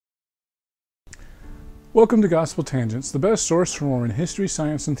Welcome to Gospel Tangents, the best source for Mormon history,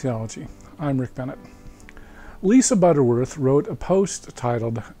 science, and theology. I'm Rick Bennett. Lisa Butterworth wrote a post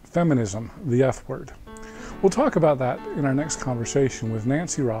titled Feminism, the F Word. We'll talk about that in our next conversation with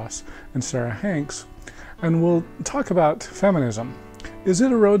Nancy Ross and Sara Hanks, and we'll talk about feminism. Is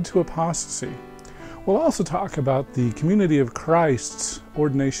it a road to apostasy? We'll also talk about the Community of Christ's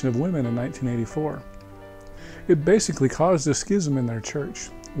ordination of women in 1984. It basically caused a schism in their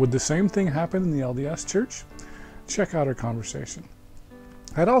church. Would the same thing happen in the LDS church? Check out our conversation.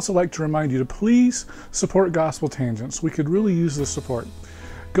 I'd also like to remind you to please support Gospel Tangents. We could really use the support.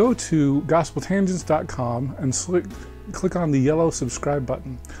 Go to gospeltangents.com and click on the yellow subscribe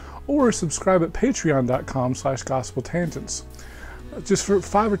button, or subscribe at patreon.com/gospeltangents. Just for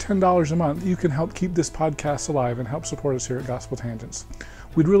 $5 or $10 a month, you can help keep this podcast alive and help support us here at Gospel Tangents.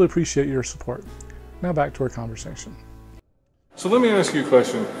 We'd really appreciate your support. Now back to our conversation. So let me ask you a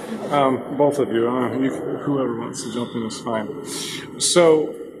question, both of you. Whoever wants to jump in is fine.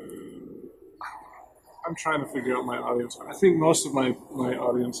 So I'm trying to figure out my audience. I think most of my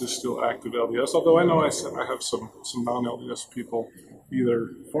audience is still active LDS, although I know I have some non-LDS people, either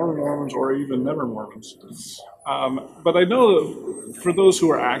former Mormons or even never Mormons. But I know that for those who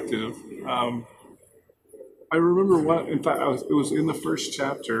are active, I remember in fact, it was in the first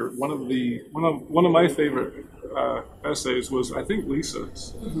chapter. One of my favorite essays was, I think,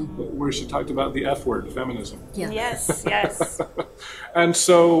 Lisa's, where she talked about the F word, feminism. Yeah. Yes. And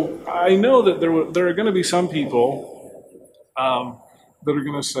so I know that there are going to be some people that are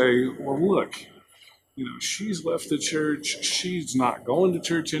going to say, well, look, she's left the church. She's not going to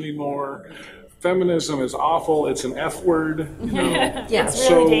church anymore. Feminism is awful. It's an F word. Yeah. It's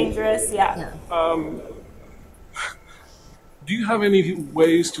really dangerous. Yeah. Do you have any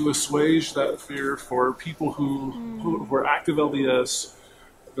ways to assuage that fear for people who are active LDS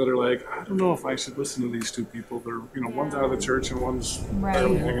that are like, I don't know if I should listen to these two people? They're, one's out of the church and one's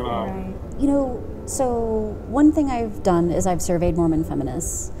barely hanging on. So one thing I've done is I've surveyed Mormon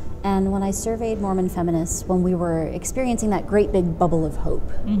feminists. And when I surveyed Mormon feminists, when we were experiencing that great big bubble of hope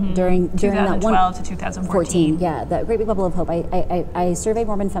during 2012 to 2014, that great big bubble of hope, I surveyed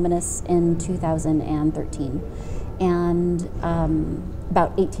Mormon feminists in 2013. And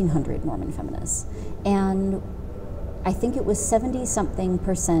about 1,800 Mormon feminists. And I think it was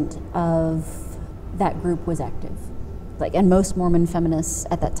 70-something% of that group was active. And most Mormon feminists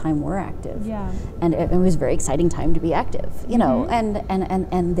at that time were active. Yeah. And it was a very exciting time to be active,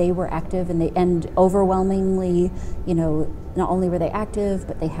 and they were active, and overwhelmingly, not only were they active,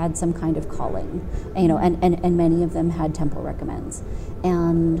 but they had some kind of calling, and many of them had temple recommends.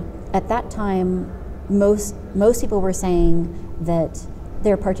 And at that time, most people were saying that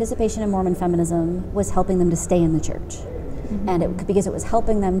their participation in Mormon feminism was helping them to stay in the church, and because it was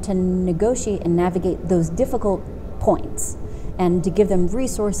helping them to negotiate and navigate those difficult points, and to give them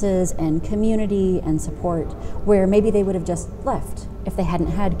resources and community and support where maybe they would have just left if they hadn't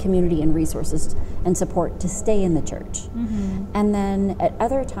had community and resources and support to stay in the church. And then at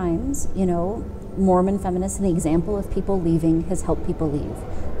other times, Mormon feminists, and the example of people leaving has helped people leave.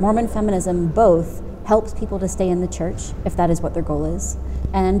 Mormon feminism both helps people to stay in the church if that is what their goal is,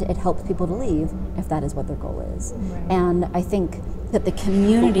 and it helps people to leave if that is what their goal is. Right. And I think that the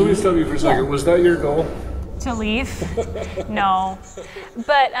community... Let me stop you for a second. Was that your goal? To leave? No.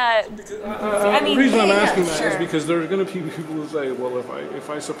 But, the reason I'm asking that is because there are going to be people who say, well, if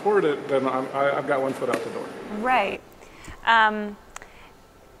I support it, then I've got one foot out the door. Right.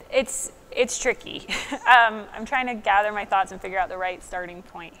 It's tricky. I'm trying to gather my thoughts and figure out the right starting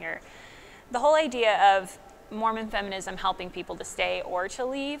point here. The whole idea of Mormon feminism helping people to stay or to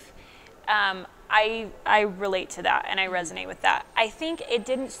leave, I relate to that and I resonate with that. I think it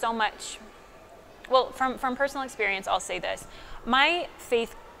didn't so much, well, from personal experience, I'll say this. My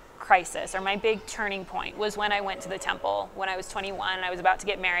faith crisis, or my big turning point, was when I went to the temple when I was 21. I was about to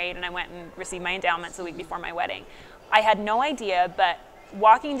get married, and I went and received my endowments the week before my wedding. I had no idea, but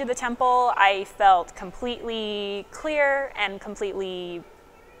walking to the temple, I felt completely clear and completely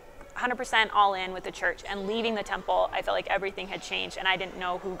 100% all in with the church. And leaving the temple, I felt like everything had changed and I didn't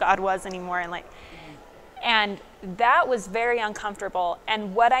know who God was anymore. And that was very uncomfortable.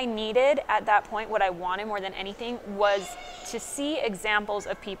 And what I needed at that point, what I wanted more than anything, was to see examples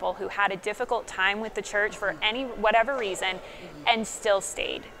of people who had a difficult time with the church for whatever reason and still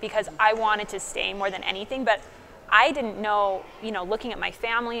stayed, because I wanted to stay more than anything. But I didn't know, looking at my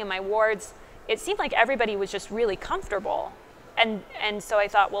family and my wards, it seemed like everybody was just really comfortable. And so I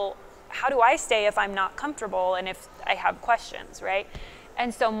thought, well, how do I stay if I'm not comfortable and if I have questions, right?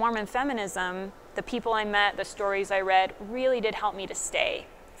 And so Mormon feminism, the people I met, the stories I read, really did help me to stay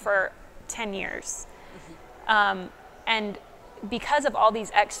for 10 years. And because of all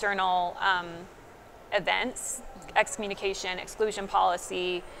these external events, excommunication, exclusion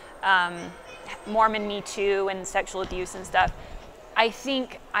policy, Mormon Me Too and sexual abuse and stuff, I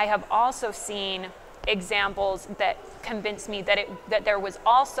think I have also seen examples that convinced me that there was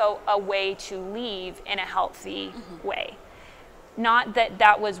also a way to leave in a healthy way. Not that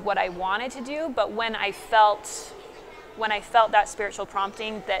that was what I wanted to do, but when I felt that spiritual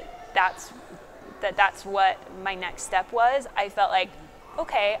prompting that's what my next step was, I felt like,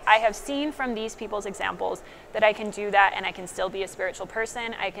 okay, I have seen from these people's examples that I can do that and I can still be a spiritual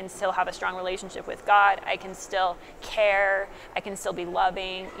person. I can still have a strong relationship with God. I can still care. I can still be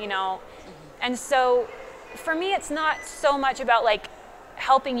loving, you know. And so for me, it's not so much about like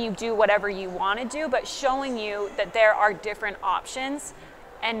helping you do whatever you want to do, but showing you that there are different options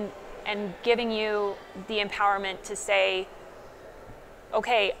and giving you the empowerment to say,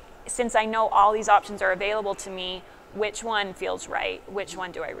 okay, since I know all these options are available to me, which one feels right? Which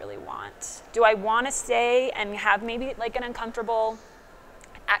one do I really want? Do I want to stay and have maybe like an uncomfortable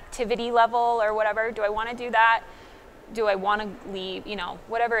activity level or whatever? Do I want to do that? Do I want to leave? You know,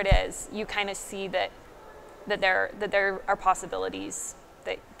 whatever it is, you kind of see that there are possibilities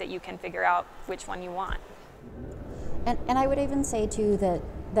that you can figure out which one you want. And I would even say too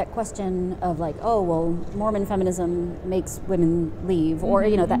that question of like, oh well, Mormon feminism makes women leave, or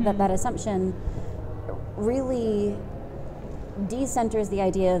you know that assumption really decenters the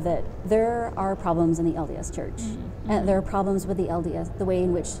idea that there are problems in the LDS Church. And there are problems with the LDS, the way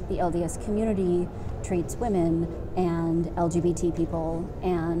in which the LDS community treats women and LGBT people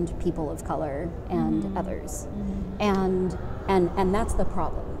and people of color and others. And that's the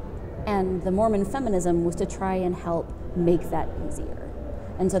problem. And the Mormon feminism was to try and help make that easier.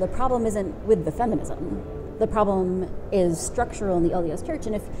 And so the problem isn't with the feminism. The problem is structural in the LDS Church.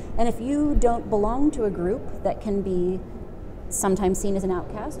 And if you don't belong to a group that can be sometimes seen as an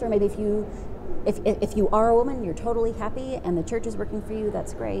outcast, or maybe if you are a woman, you're totally happy and the church is working for you,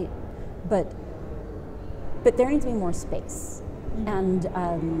 that's great. But there needs to be more space. And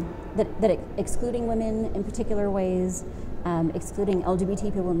that excluding women in particular ways, excluding LGBT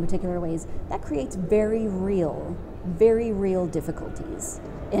people in particular ways, that creates very real difficulties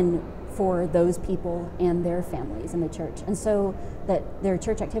for those people and their families in the church. And so that their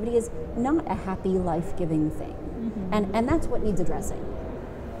church activity is not a happy, life-giving thing. And that's what needs addressing.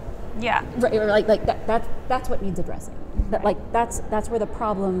 Yeah. Right, or that's what needs addressing. That that's where the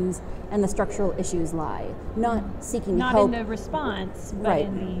problems and the structural issues lie. Not seeking not help. Not in the response, but right.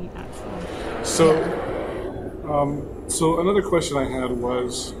 in the actual. So another question I had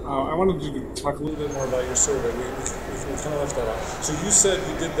was, I wanted you to talk a little bit more about your survey. We kind of left that out. So you said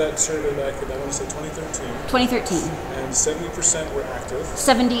you did that survey back in, I want to say 2013. 2013. And 70% were active.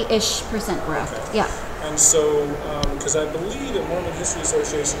 70-ish% were active, okay. Yeah. And so, because I believe at Mormon History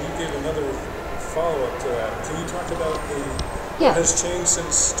Association, you gave another follow-up to that. Can you talk about what has changed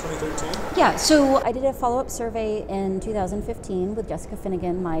since 2013? Yeah, so I did a follow-up survey in 2015 with Jessica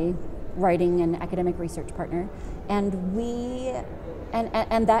Finnegan, my writing and academic research partner, and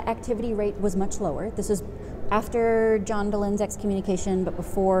and that activity rate was much lower. This was after John Dolan's excommunication, but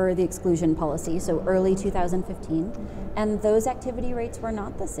before the exclusion policy, so early 2015, and those activity rates were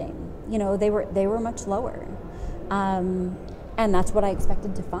not the same. You know, they were much lower, and that's what I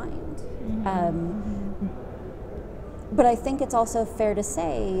expected to find. But I think it's also fair to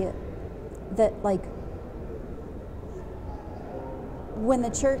say that, like, when the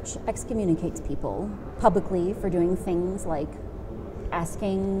church excommunicates people publicly for doing things like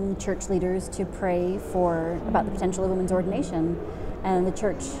asking church leaders to pray about the potential of women's ordination, and the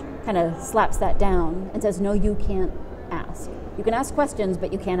church kind of slaps that down and says, no, you can't ask. You can ask questions,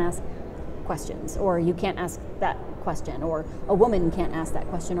 but you can't ask questions, or you can't ask that question, or a woman can't ask that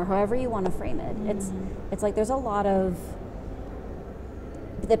question, or however you want to frame it. It's like there's a lot of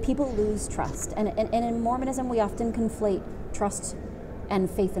that people lose trust, and in Mormonism we often conflate trust and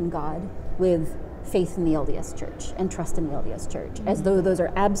faith in God with faith in the LDS Church and trust in the LDS Church, as though those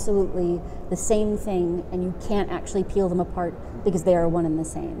are absolutely the same thing and you can't actually peel them apart because they are one and the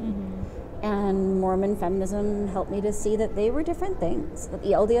same. And Mormon feminism helped me to see that they were different things, that the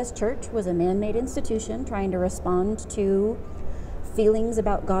LDS Church was a man-made institution trying to respond to feelings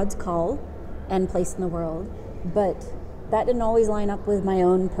about God's call and place in the world, but that didn't always line up with my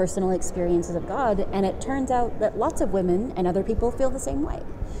own personal experiences of God, and it turns out that lots of women and other people feel the same way.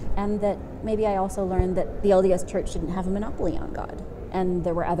 And that maybe I also learned that the LDS Church didn't have a monopoly on God, and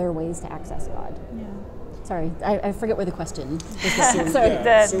there were other ways to access God. Yeah. Sorry, I forget where the question is. Sorry,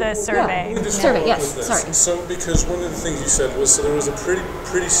 the survey. Let me just Survey, follow up yes, with this. sorry. So, because one of the things you said was there was a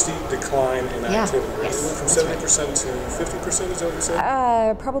pretty steep decline in activity, right? Yes, It went from that's 70% to 50%, is that what you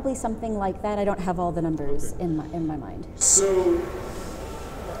said? Probably something like that. I don't have all the numbers in my mind. So,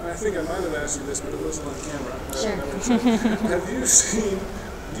 I think I might have asked you this, but it wasn't on camera. Sure. Have you seen,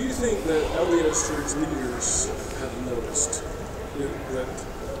 do you think that LDS church leaders have noticed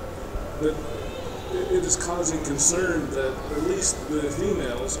that it is causing concern that at least the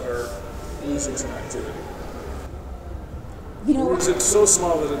females are losing some activity? You know, Or is it so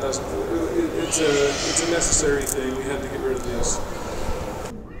small that it doesn't? It's a necessary thing. We had to get rid of these.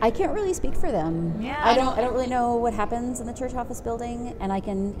 I can't really speak for them. Yeah. I don't really know what happens in the church office building, and I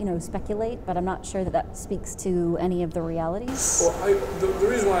can, speculate, but I'm not sure that speaks to any of the realities. Well, the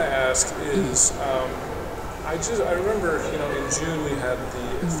reason why I ask is I remember, in June we had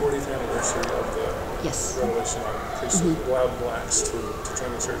the 40th anniversary of the Yes. revelation on priests allowed blacks to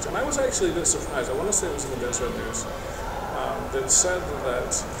join the church, and I was actually a bit surprised. I want to say it was in the Deseret News that said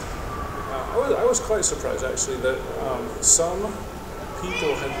that I was quite surprised actually that some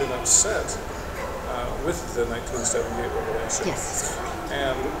people had been upset with the 1978 revelation. Yes.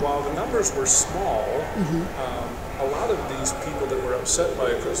 And while the numbers were small, a lot of these people that were upset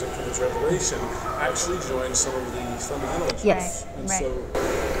by President Kennedy's revelation actually joined some of the fundamentalists. Yes. And Right. so,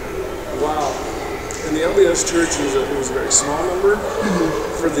 while in the LDS church it was a very small number,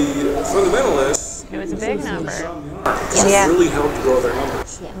 for the fundamentalists, It was a big number. It Yeah. really helped grow their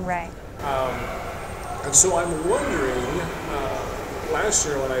numbers. Yeah. Right. And so I'm wondering, last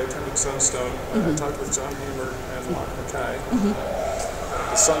year when I attended Sunstone, I talked with John Hamer and Mark Mackay,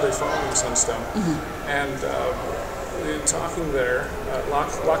 the Sunday following Sunstone, and in talking there,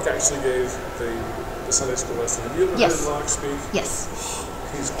 Locke actually gave the Sunday school lesson. Have you ever Yes. heard Locke speak? Yes.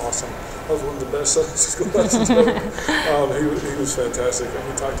 He's awesome. That was one of the best Sunday school lessons ever. He was fantastic, and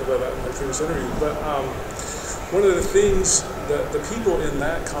he talked about that in my previous interview. But one of the things that the people in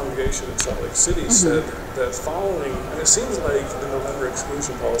that congregation in Salt Lake City said that following, and it seems like the November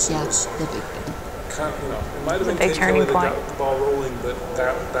exclusion policy Yeah. was the big- kind of, it might have been big Kate turning Kelly that point. got the ball rolling, but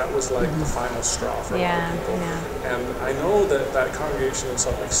that was like the final straw for a lot Yeah, of people. yeah. And I know that congregation in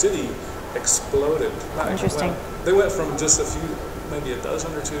Salt Lake City exploded. Interesting. They went from just a few, maybe a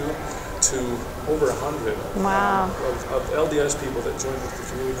dozen or two, to over 100 Wow. of LDS people that joined with the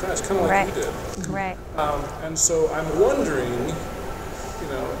Community of Christ, kind of like Right. you did. Right. And so I'm wondering,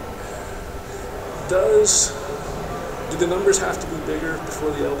 do the numbers have to be bigger before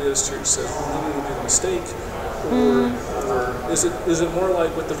the LDS Church says, "Oh, maybe we made a mistake," or is it more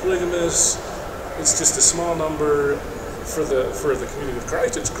like with the polygamists, it's just a small number? For the Community of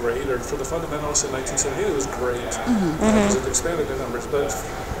Christ, it's great, or for the fundamentalists in 1978, it was great because it expanded the numbers. But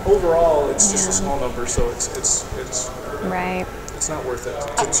overall, it's just a small number, so it's Right. it's not worth it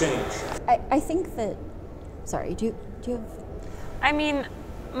to change. I think that. Sorry. Do you have? I mean,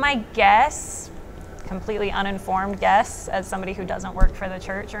 my guess, completely uninformed guess, as somebody who doesn't work for the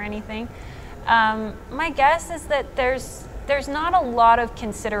church or anything, my guess is that there's not a lot of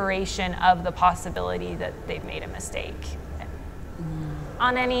consideration of the possibility that they've made a mistake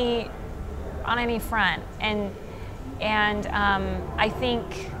on any front, and I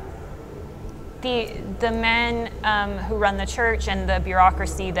think the men who run the church and the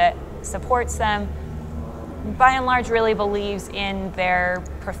bureaucracy that supports them, by and large, really believes in their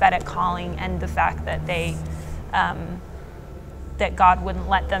prophetic calling and the fact that they that God wouldn't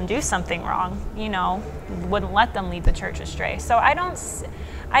let them do something wrong, wouldn't let them lead the church astray. So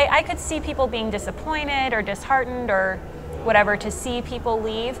I could see people being disappointed or disheartened or whatever to see people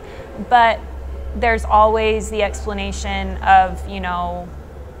leave, but there's always the explanation of,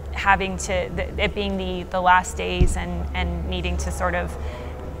 having to, it being the last days and needing to sort of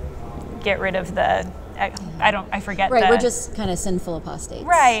get rid of the, I forget. Right, we're just kind of sinful apostates.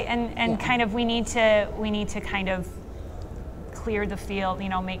 Right, and kind of we need to kind of clear the field,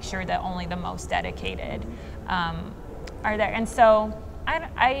 make sure that only the most dedicated are there. And so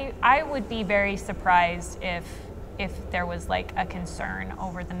I would be very surprised if there was like a concern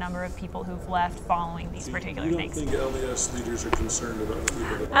over the number of people who've left following these particular things. You don't think LDS leaders are concerned about the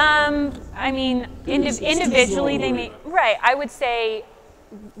people that... I mean, individually they may, right, I would say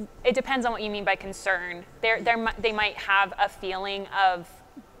it depends on what you mean by concern. They might have a feeling of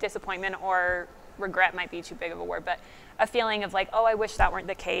disappointment, or regret might be too big of a word, but a feeling of like, oh, I wish that weren't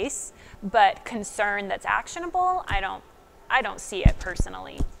the case. But concern that's actionable, I don't see it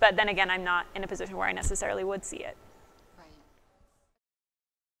personally. But then again, I'm not in a position where I necessarily would see it.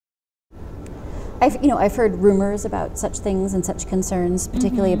 I've heard rumors about such things and such concerns,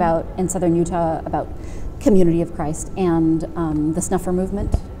 particularly about in southern Utah about Community of Christ and the snuffer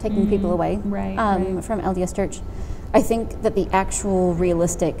movement, taking people away Right, from LDS Church. I think that the actual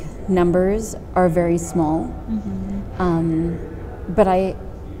realistic numbers are very small, but I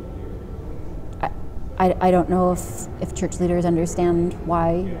don't know if church leaders understand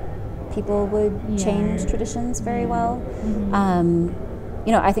why people would change traditions very well.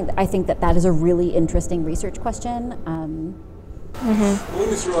 You know, I think that is a really interesting research question. Let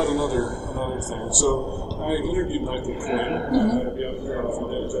me throw out another thing. So I interviewed Michael Quinn out here on a few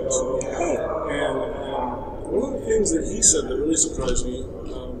days ago. And one of the things that he said that really surprised me,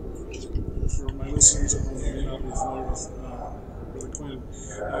 for my listeners at home who may not be familiar with Brother Quinn,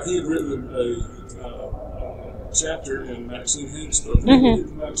 he had written a chapter in Maxine Hanks' book.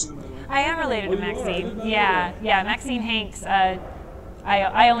 I am related to Maxine. Yeah, Maxine Hanks.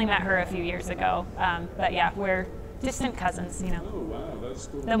 I only met her a few years ago, but yeah, we're distant cousins, you know. Oh, wow, that's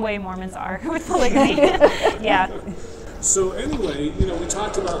cool. The way Mormons are with polygamy. Yeah. So anyway, you know, we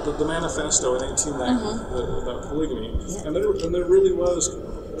talked about the manifesto in 1890 about polygamy, and there really was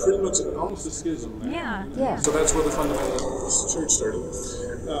pretty much almost a schism there. Yeah. So that's where the fundamentalist church started.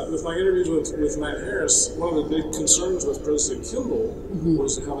 With my interviews with Matt Harris, one of the big concerns with President Kimball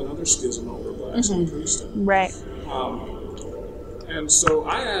was to have another schism over blacks in the priesthood. Right. And so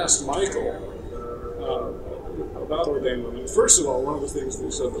I asked Michael about ordained women. First of all, one of the things that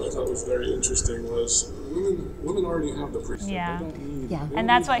he said that I thought was very interesting was women already have the priesthood. Yeah. They don't need, Yeah. they And don't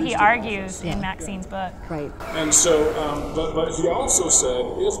that's need what he priesthood argues office. in Maxine's book. Right. And so, but he also said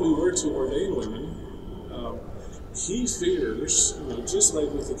if we were to ordain women, he fears, you know, just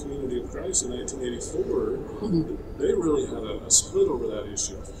like with the Community of Christ in 1984, they really had a split over that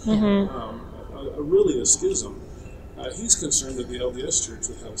issue. Really a schism. He's concerned that the LDS Church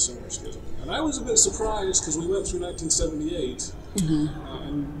would have a similar schism. And I was a bit surprised because we went through 1978,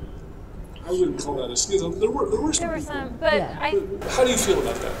 and I wouldn't call that a schism. There were some, But how do you feel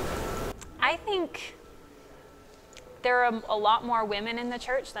about that? I think there are a lot more women in the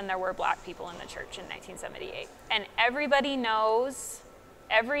church than there were black people in the church in 1978. And everybody knows,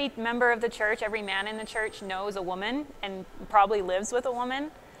 every member of the church, every man in the church knows a woman and probably lives with a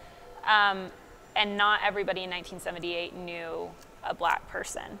woman. And not everybody in 1978 knew a black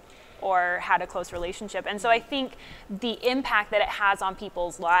person or had a close relationship. And so I think the impact that it has on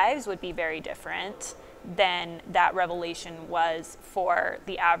people's lives would be very different than that revelation was for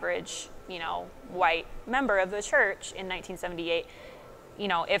the average, you know, white member of the church in 1978. You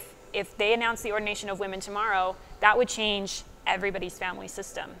know, if they announced the ordination of women tomorrow, that would change everybody's family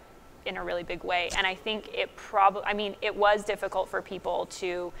system in a really big way. And I think it was difficult for people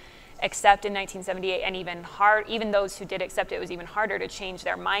to accept in 1978, and even those who did accept it, was even harder to change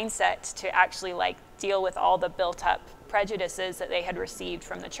their mindset to actually like deal with all the built up prejudices that they had received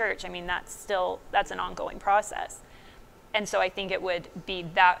from the church. I mean, that's an ongoing process. And so I think it would be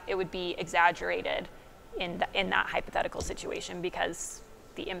exaggerated in that hypothetical situation because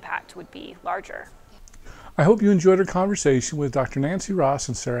the impact would be larger. I hope you enjoyed our conversation with Dr. Nancy Ross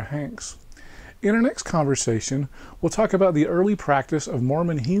and Sara Hanks. In our next conversation, we'll talk about the early practice of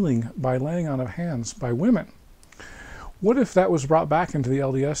Mormon healing by laying on of hands by women. What if that was brought back into the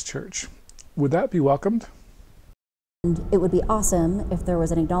LDS Church? Would that be welcomed? And it would be awesome if there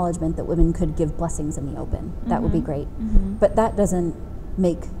was an acknowledgement that women could give blessings in the open. That would be great. But that doesn't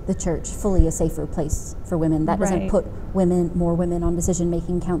make the church fully a safer place for women. That doesn't put more women on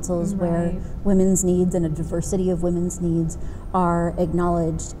decision-making councils where women's needs and a diversity of women's needs are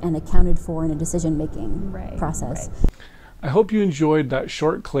acknowledged and accounted for in a decision-making process. I hope you enjoyed that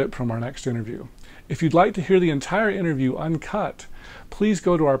short clip from our next interview. If you'd like to hear the entire interview uncut, please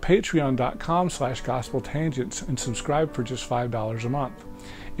go to our patreon.com/gospeltangents and subscribe for just $5 a month.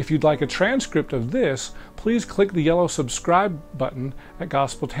 If you'd like a transcript of this, please click the yellow subscribe button at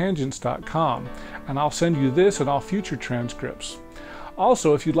gospeltangents.com, and I'll send you this and all future transcripts.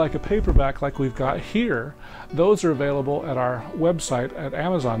 Also, if you'd like a paperback like we've got here, those are available at our website at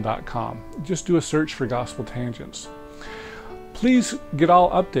amazon.com. Just do a search for Gospel Tangents. Please get all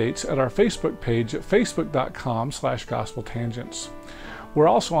updates at our Facebook page at facebook.com/gospeltangents. We're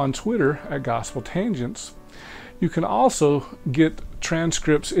also on Twitter at Gospel Tangents. You can also get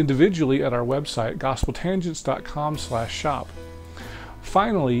transcripts individually at our website, gospeltangents.com/shop.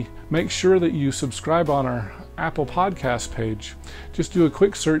 Finally, make sure that you subscribe on our Apple Podcast page. Just do a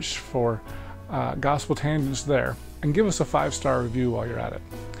quick search for Gospel Tangents there and give us a 5-star review while you're at it.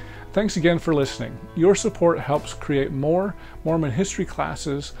 Thanks again for listening. Your support helps create more Mormon history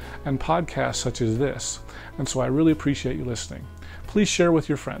classes and podcasts such as this, and so I really appreciate you listening. Please share with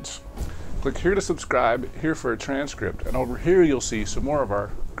your friends. Click here to subscribe, here for a transcript, and over here you'll see some more of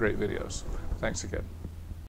our great videos. Thanks again.